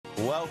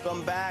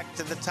Welcome back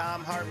to the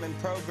Thom Hartmann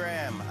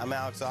Program. I'm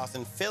Alex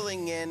Lawson,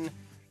 filling in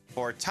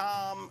for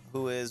Thom,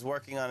 who is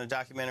working on a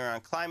documentary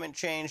on climate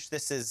change.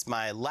 This is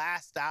my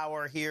last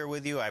hour here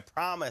with you. I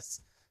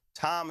promise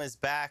Thom is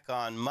back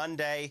on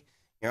Monday.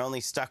 You're only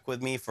stuck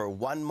with me for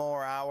one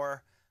more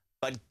hour.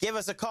 But give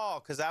us a call,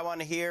 because I want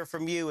to hear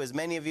from you, as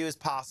many of you as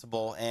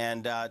possible.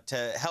 And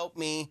to help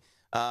me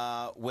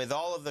with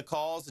all of the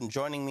calls and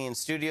joining me in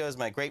studio is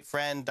my great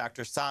friend,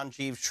 Dr.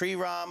 Sanjeev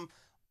Sriram,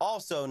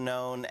 also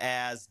known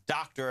as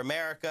Dr.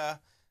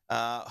 America,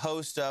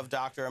 host of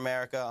Dr.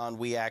 America on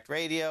We Act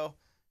Radio.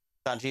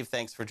 Sanjeev,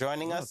 thanks for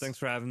joining us. Thanks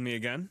for having me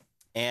again.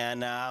 And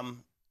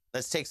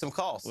let's take some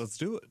calls. Let's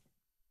do it.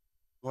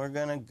 We're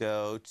going to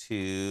go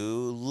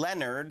to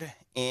Leonard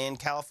in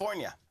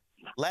California.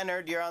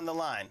 Leonard, you're on the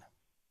line.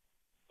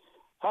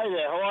 Hi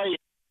there, how are you?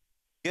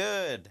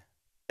 Good.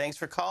 Thanks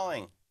for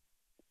calling.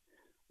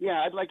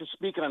 Yeah, I'd like to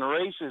speak on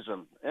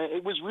racism.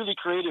 It was really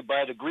created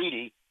by the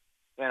greedy.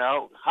 You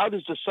know, how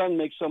does the sun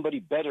make somebody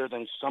better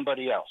than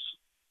somebody else?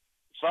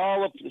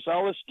 It's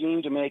all a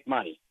scheme to make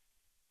money.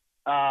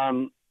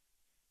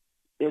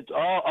 It's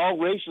all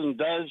racism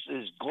does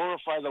is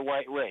glorify the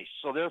white race.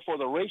 So therefore,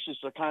 the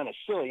racists are kind of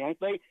silly, aren't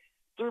they?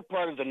 They're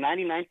part of the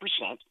 99%,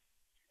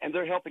 and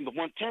they're helping the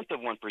 1/10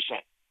 of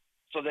 1%,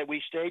 so that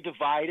we stay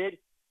divided,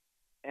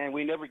 and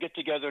we never get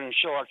together and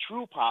show our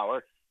true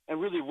power and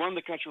really run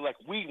the country like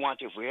we want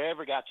to if we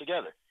ever got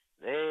together.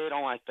 They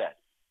don't like that.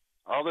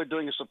 All they're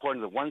doing is supporting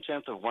the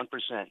 1/10 of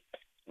 1%,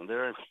 and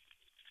they're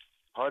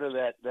part of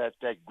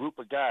that group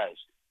of guys.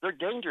 They're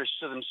dangerous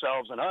to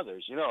themselves and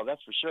others, you know,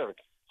 that's for sure.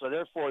 So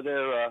therefore,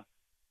 they're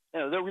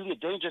really a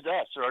danger to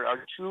us. They're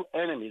our true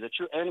enemy. The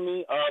true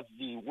enemy of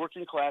the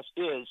working class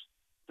is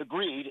the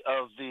greed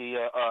of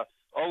the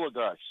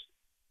oligarchs.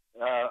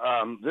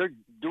 They're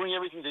doing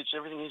everything.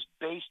 Everything is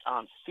based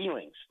on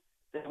feelings.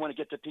 They want to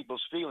get to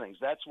people's feelings.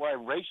 That's why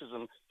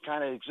racism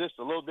kind of exists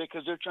a little bit,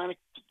 because they're trying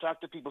to talk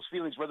to people's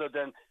feelings rather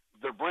than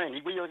their brain. We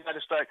really got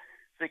to start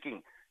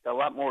thinking a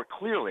lot more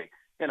clearly.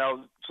 You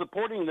know,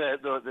 supporting the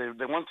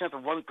 1/10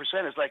 of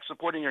 1% is like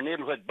supporting your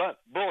neighborhood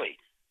bully.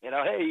 You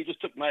know, hey, you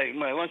just took my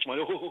lunch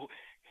money. Oh,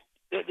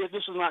 this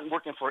is not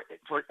working for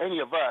any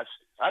of us.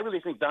 I really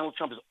think Donald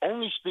Trump is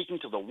only speaking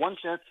to the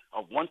 1/10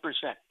 of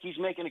 1%. He's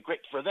making it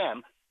great for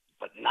them,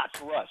 but not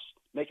for us,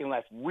 making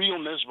life real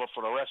miserable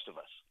for the rest of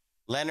us.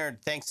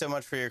 Leonard, thanks so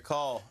much for your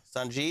call.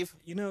 Sanjeev?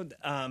 You know,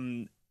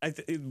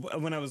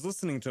 when I was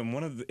listening to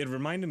him, it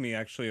reminded me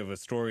actually of a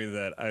story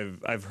that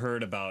I've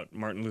heard about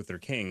Martin Luther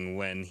King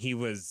when he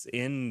was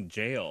in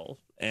jail,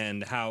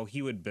 and how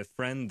he would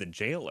befriend the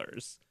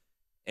jailers,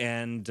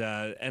 and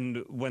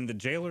when the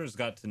jailers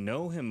got to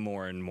know him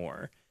more and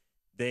more,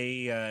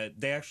 they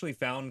actually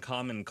found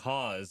common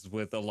cause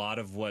with a lot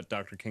of what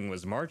Dr. King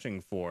was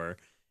marching for.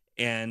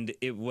 And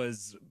it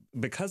was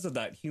because of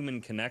that human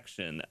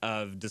connection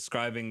of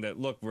describing that,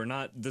 look, we're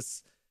not,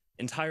 this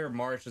entire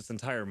march, this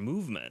entire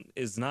movement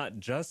is not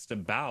just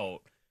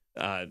about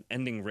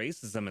ending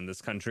racism in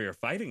this country or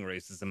fighting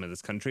racism in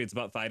this country. It's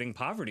about fighting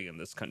poverty in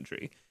this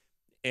country.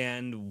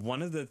 And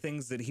one of the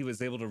things that he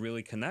was able to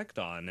really connect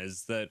on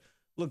is that,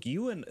 look,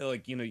 you and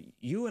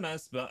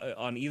us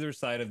on either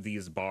side of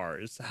these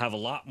bars have a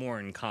lot more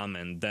in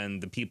common than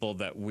the people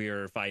that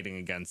we're fighting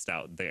against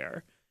out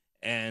there.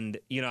 And,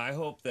 you know, I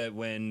hope that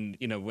when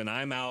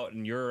I'm out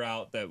and you're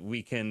out, that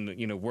we can,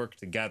 work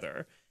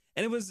together.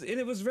 And it's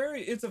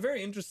a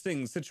very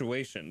interesting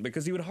situation,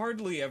 because you would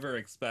hardly ever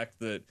expect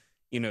that,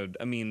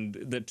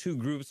 the two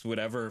groups would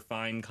ever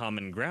find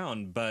common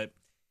ground, but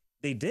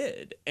they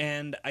did.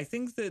 And I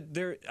think that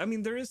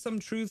there is some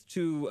truth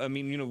to,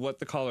 what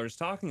the caller is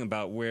talking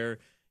about, where,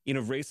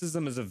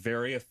 racism is a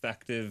very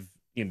effective,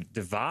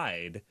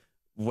 divide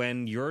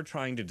when you're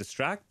trying to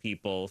distract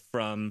people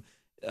from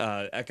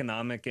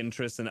economic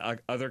interests and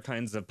other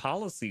kinds of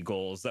policy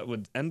goals that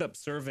would end up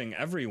serving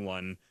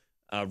everyone,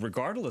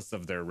 regardless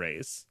of their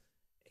race.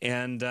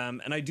 And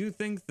I do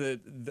think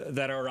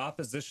that our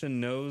opposition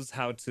knows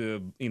how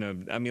to,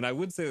 I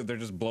would say that they're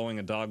just blowing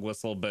a dog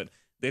whistle, but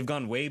they've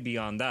gone way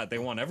beyond that. They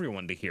want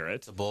everyone to hear it.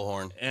 It's a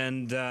bullhorn.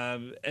 And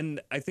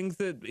I think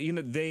that,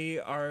 they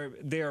are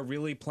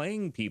really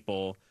playing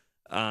people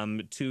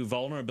to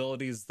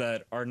vulnerabilities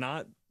that are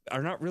not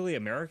really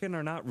American,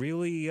 are not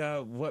really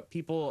what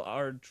people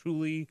are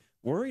truly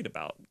worried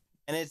about.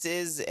 And it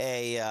is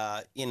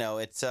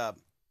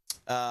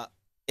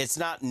it's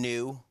not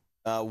new.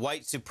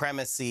 White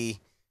supremacy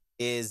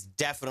is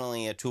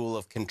definitely a tool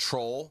of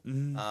control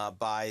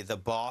by the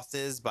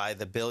bosses, by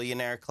the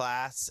billionaire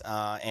class,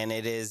 and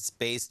it is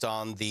based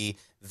on the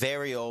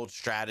very old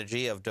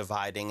strategy of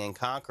dividing and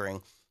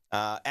conquering.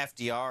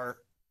 FDR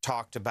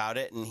talked about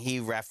it, and he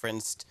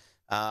referenced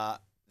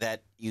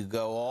that you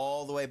go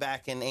all the way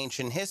back in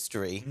ancient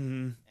history,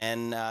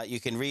 and you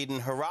can read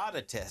in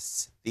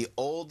Herodotus, the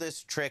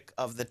oldest trick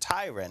of the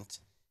tyrant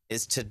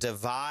is to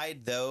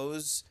divide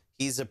those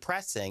he's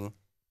oppressing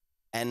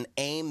and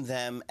aim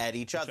them at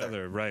each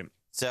other. Right.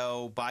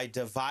 So by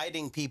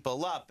dividing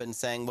people up and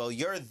saying, well,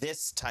 you're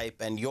this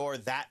type and you're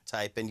that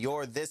type and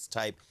you're this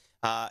type,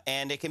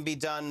 And it can be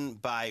done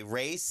by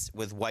race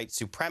with white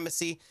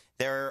supremacy.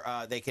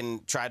 They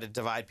can try to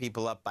divide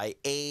people up by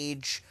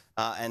age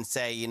and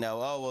say, you know,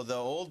 oh, well, the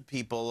old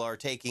people are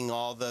taking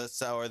all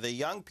or the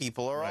young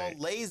people are all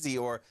lazy.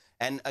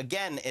 And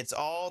again, it's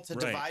all to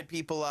divide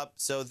people up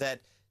so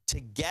that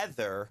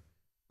together,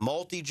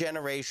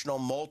 multi-generational,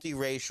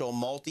 multiracial,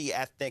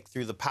 multi-ethnic,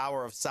 through the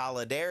power of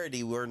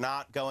solidarity, we're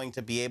not going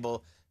to be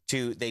able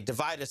to, they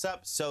divide us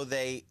up so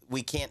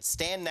we can't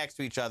stand next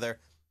to each other,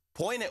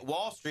 point at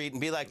Wall Street and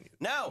be like,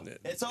 no,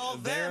 it's all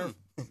them.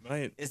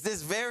 Right. It's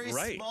this very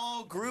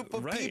small group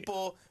of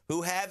people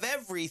who have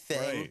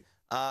everything,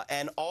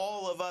 and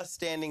all of us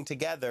standing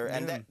together.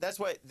 And that's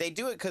why they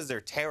do it, because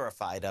they're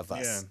terrified of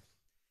us. Yeah.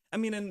 I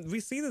mean, and we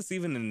see this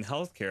even in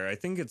healthcare. I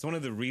think it's one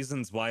of the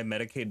reasons why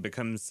Medicaid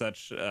becomes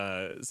such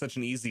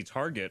an easy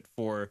target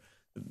for,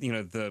 you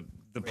know, the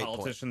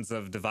politicians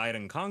of divide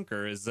and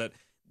conquer, is that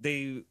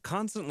they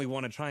constantly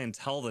want to try and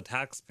tell the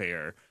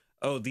taxpayer,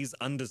 oh, these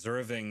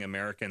undeserving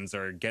Americans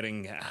are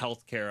getting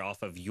healthcare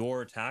off of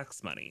your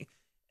tax money.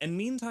 And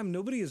meantime,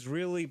 nobody is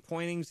really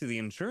pointing to the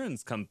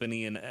insurance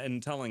company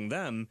and telling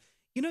them,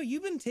 you know,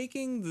 you've been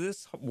taking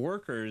this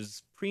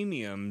worker's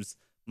premiums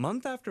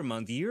month after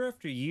month, year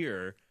after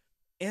year,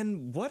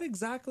 and what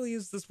exactly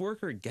is this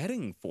worker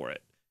getting for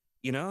it?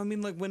 You know, I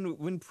mean, like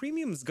when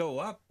premiums go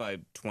up by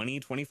 20,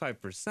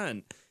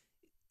 25%,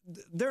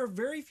 there are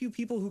very few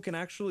people who can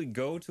actually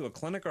go to a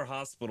clinic or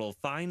hospital,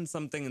 find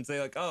something and say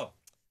like, oh,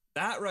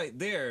 that right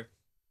there,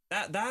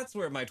 that's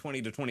where my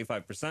 20 to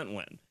 25%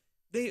 went.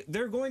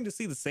 They're going to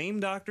see the same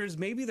doctors.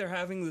 Maybe they're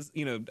having this,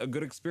 you know, a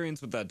good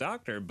experience with that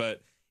doctor,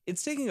 but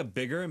it's taking a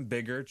bigger and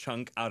bigger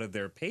chunk out of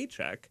their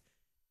paycheck.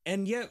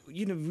 And yet,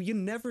 you know, you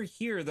never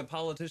hear the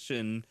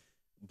politician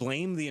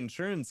blame the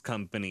insurance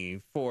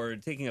company for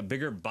taking a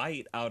bigger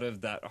bite out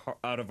of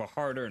a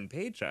hard-earned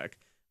paycheck,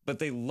 but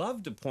they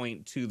love to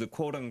point to the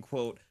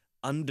quote-unquote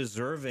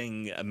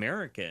undeserving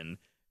American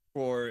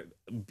for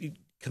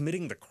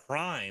committing the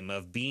crime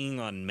of being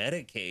on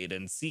Medicaid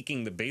and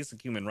seeking the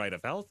basic human right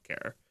of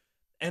healthcare.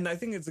 And I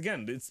think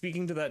it's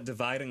speaking to that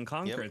divide and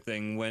conquer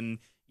thing, when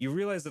you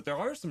realize that there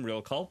are some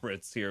real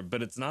culprits here,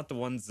 but it's not the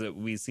ones that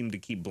we seem to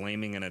keep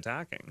blaming and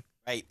attacking.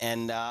 Right,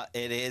 and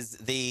it is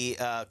the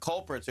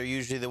culprits are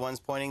usually the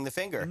ones pointing the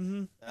finger.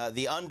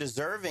 The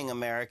undeserving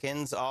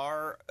Americans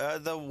are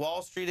the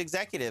Wall Street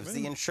executives,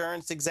 the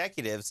insurance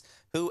executives,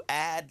 who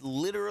add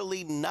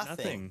literally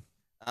nothing.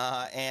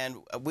 And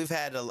we've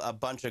had a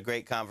bunch of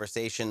great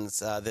conversations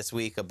this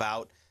week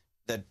about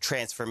the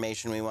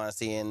transformation we want to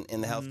see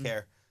in the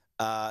healthcare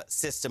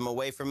system,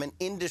 away from an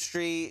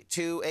industry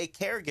to a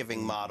caregiving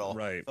model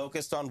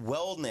focused on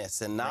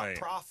wellness and not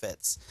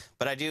profits.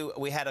 But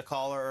we had a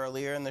caller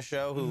earlier in the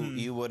show who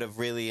you would have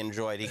really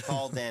enjoyed. He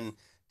called in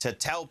to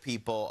tell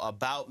people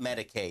about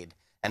Medicaid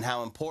and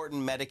how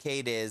important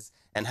Medicaid is,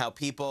 and how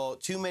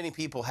too many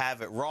people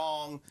have it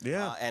wrong,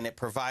 and it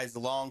provides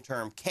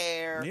long-term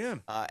care,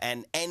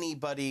 and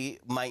anybody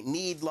might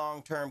need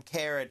long-term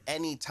care at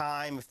any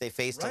time if they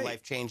faced a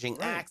life-changing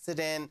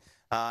accident.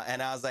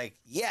 And I was like,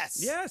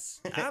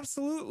 yes,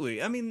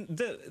 absolutely. I mean,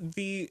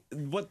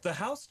 what the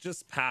House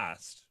just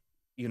passed,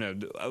 you know,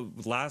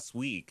 last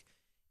week,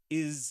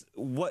 is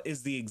what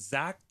is the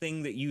exact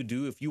thing that you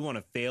do if you want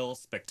to fail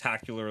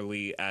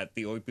spectacularly at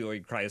the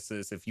opioid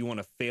crisis, if you want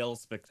to fail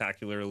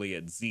spectacularly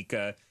at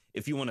Zika,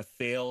 if you want to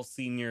fail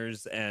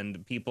seniors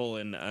and people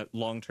in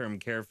long-term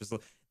care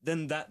facilities,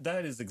 then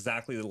that is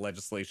exactly the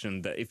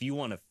legislation that, if you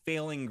want a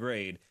failing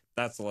grade,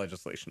 that's the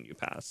legislation you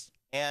pass.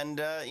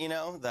 And, you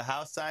know, the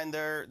House signed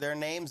their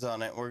names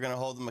on it. We're going to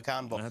hold them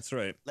accountable. That's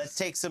right. Let's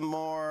take some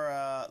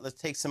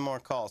more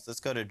calls. Let's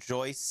go to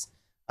Joyce.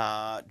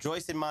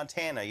 Joyce in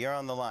Montana, you're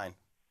on the line.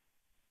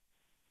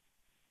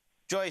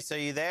 Joyce, are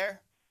you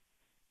there?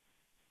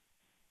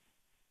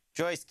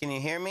 Joyce, can you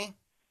hear me?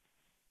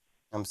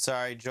 I'm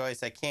sorry,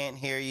 Joyce, I can't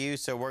hear you.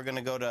 So we're going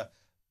to go to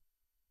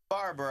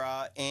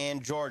Barbara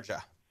in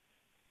Georgia.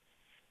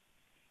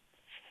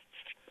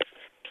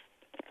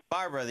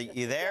 Barbara,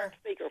 you there?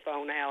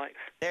 Speakerphone, Alex.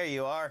 There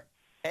you are.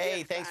 Hey,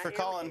 yes, thanks for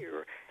calling.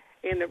 Here.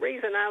 And the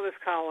reason I was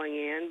calling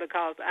in,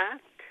 because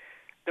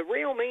the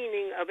real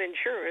meaning of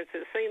insurance,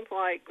 it seems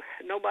like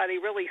nobody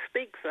really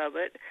speaks of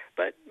it,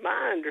 but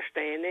my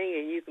understanding,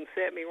 and you can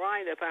set me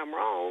right if I'm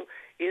wrong,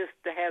 is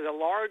to have the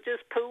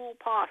largest pool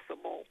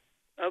possible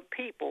of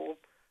people,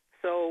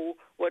 so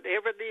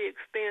whatever the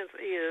expense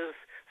is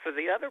for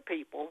the other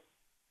people,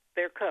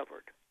 they're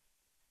covered.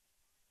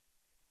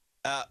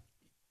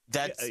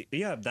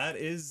 That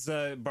is,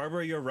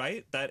 Barbara, you're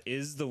right. That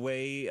is the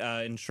way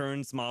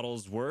insurance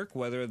models work,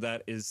 whether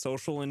that is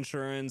social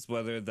insurance,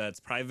 whether that's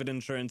private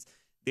insurance.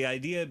 The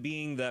idea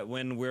being that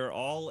when we're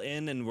all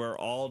in and we're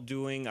all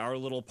doing our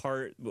little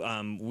part,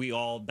 we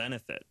all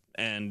benefit.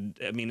 And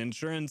I mean,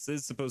 insurance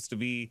is supposed to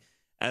be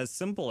as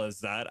simple as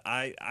that.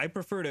 I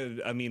prefer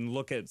to,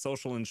 look at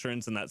social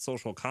insurance and that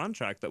social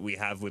contract that we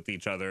have with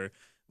each other,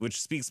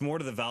 which speaks more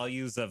to the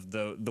values of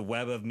the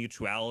web of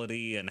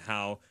mutuality and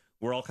how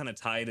we're all kind of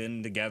tied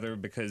in together,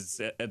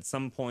 because at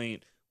some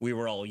point we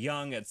were all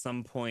young. At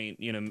some point,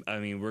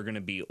 we're going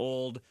to be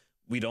old.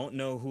 We don't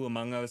know who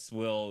among us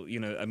will,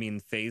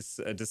 face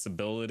a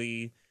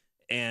disability.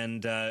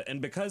 And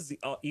because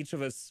each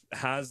of us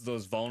has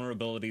those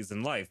vulnerabilities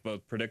in life,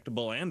 both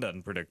predictable and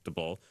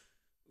unpredictable,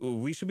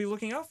 we should be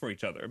looking out for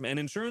each other. And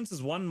insurance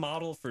is one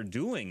model for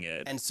doing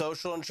it. And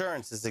social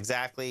insurance is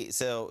exactly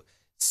so,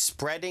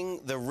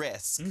 spreading the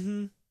risk.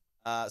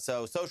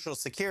 So Social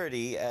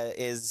Security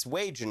is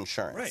wage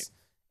insurance. Right.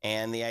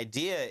 And the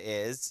idea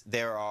is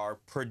there are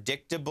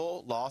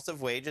predictable loss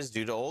of wages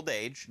due to old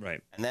age.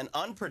 Right. And then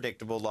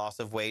unpredictable loss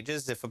of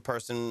wages if a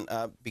person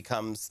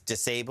becomes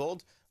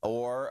disabled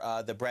or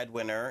the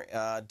breadwinner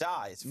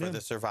dies for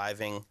the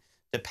surviving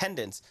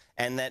dependents.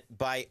 And that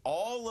by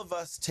all of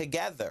us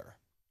together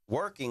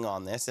working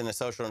on this in a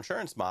social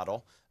insurance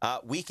model,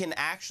 we can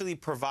actually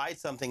provide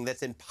something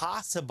that's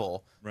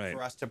impossible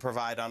for us to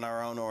provide on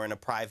our own or in a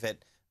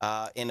private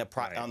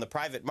on the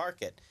private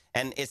market.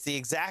 And it's the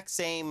exact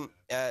same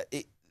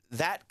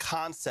that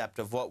concept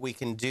of what we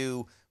can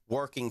do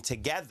working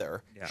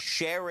together,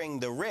 sharing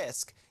the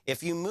risk.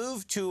 If you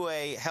move to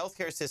a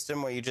healthcare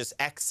system where you just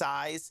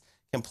excise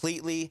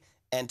completely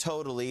and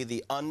totally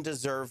the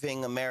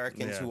undeserving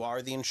Americans who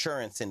are the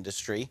insurance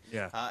industry,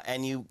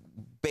 and you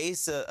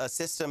base a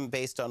system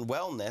based on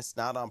wellness,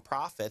 not on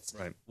profits,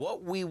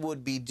 what we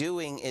would be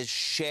doing is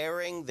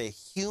sharing the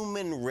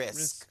human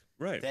risk.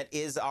 That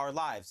is our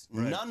lives.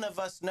 None of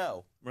us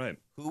know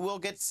who will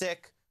get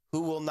sick,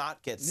 who will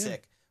not get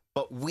sick.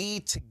 But we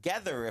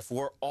together, if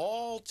we're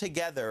all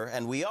together,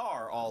 and we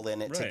are all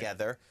in it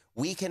together,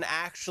 we can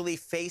actually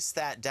face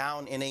that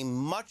down in a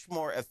much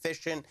more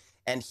efficient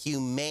and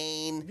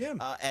humane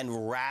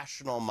and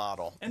rational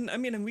model. And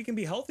and we can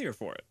be healthier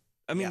for it.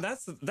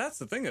 That's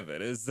the thing of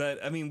it, is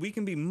that, we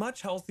can be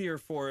much healthier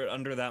for it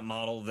under that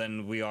model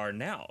than we are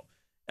now.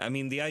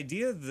 The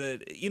idea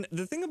that,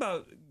 the thing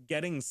about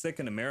getting sick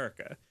in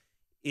America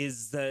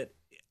is that,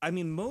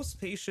 most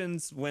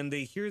patients, when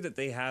they hear that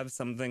they have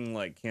something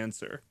like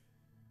cancer,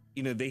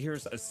 they hear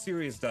a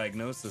serious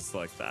diagnosis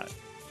like that.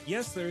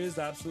 Yes, there is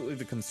absolutely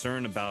the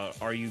concern about,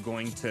 are you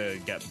going to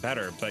get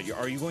better? But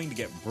are you going to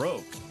get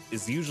broke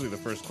is usually the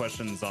first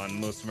questions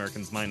on most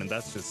Americans' mind. And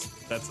that's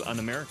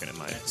un-American in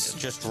my opinion. It's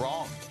just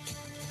wrong.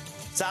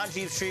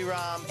 Sanjeev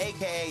Sriram,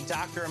 a.k.a.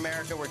 Dr.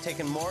 America. We're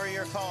taking more of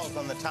your calls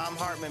on the Thom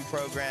Hartmann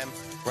Program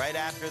right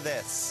after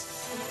this.